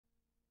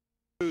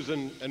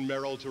Susan and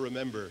Merrill to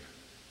remember,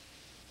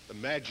 the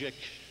magic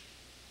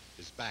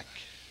is back.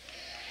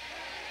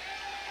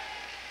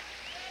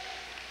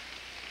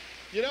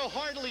 You know,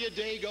 hardly a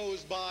day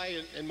goes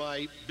by in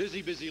my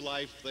busy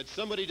life that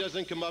somebody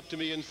doesn't come up to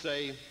me and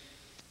say,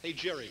 "Hey,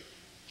 Jerry,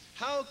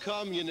 how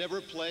come you never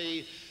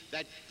play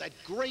that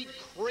great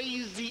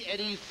Crazy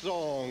Eddie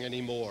song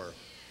anymore?"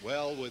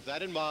 Well, with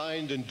that in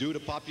mind and due to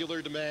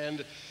popular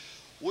demand,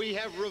 we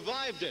have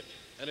revived it,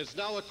 and it's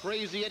now a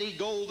Crazy Eddie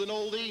golden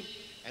oldie,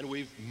 and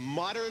we've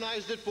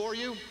modernized it for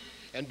you.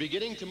 And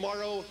beginning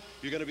tomorrow,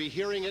 you're going to be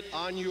hearing it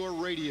on your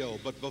radio.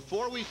 But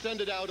before we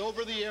send it out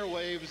over the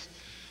airwaves,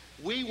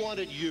 we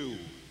wanted you,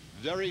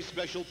 very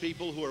special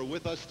people who are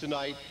with us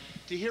tonight,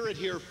 to hear it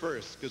here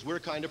first, because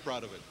we're kind of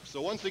proud of it.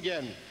 So once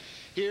again,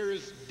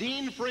 here's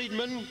Dean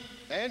Friedman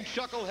and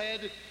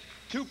Chucklehead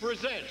to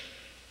present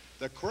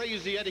the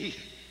Crazy Eddie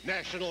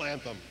National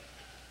Anthem.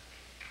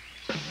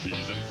 He's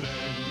insane.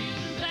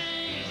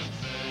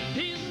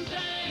 He's insane. He's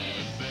insane.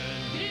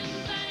 He's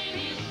insane.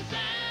 He's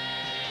insane.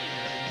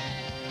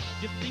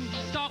 You think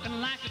he's talking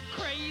like a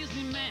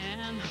crazy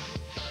man?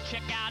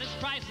 Check out his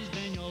prices,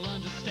 then you'll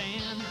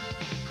understand.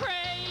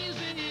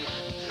 Crazy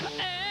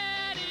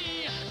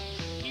Eddie,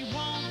 he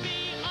won't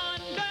be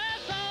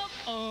undersold.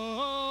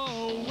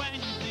 Oh, when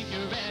you think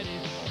you're ready,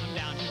 come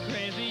down to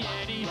Crazy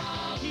Eddie.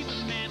 He's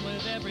a man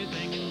with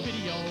everything in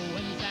video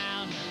and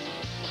sound.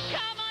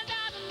 Come on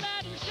down and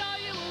let him show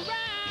you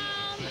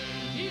around.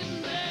 He's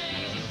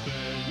insane.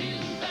 He's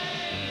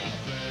insane.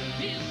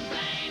 He's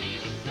insane.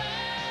 He's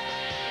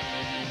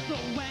insane. So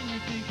when you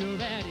think you're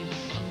ready,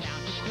 come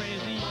down to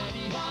Crazy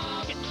Eddie.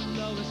 Get the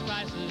lowest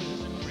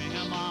prices and bring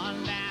them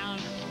on down.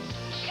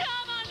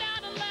 Come on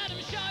down and let him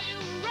show you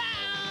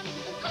around.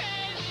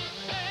 Crazy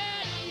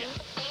Eddie.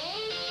 He's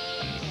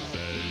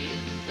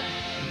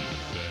insane.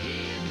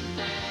 He's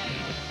insane.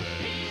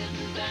 He's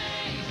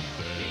insane.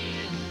 He's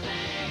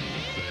insane.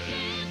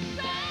 He's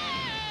insane.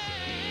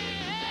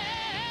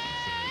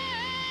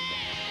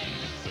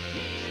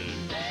 He's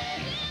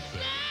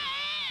insane.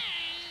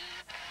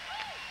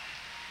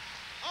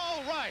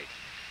 All right.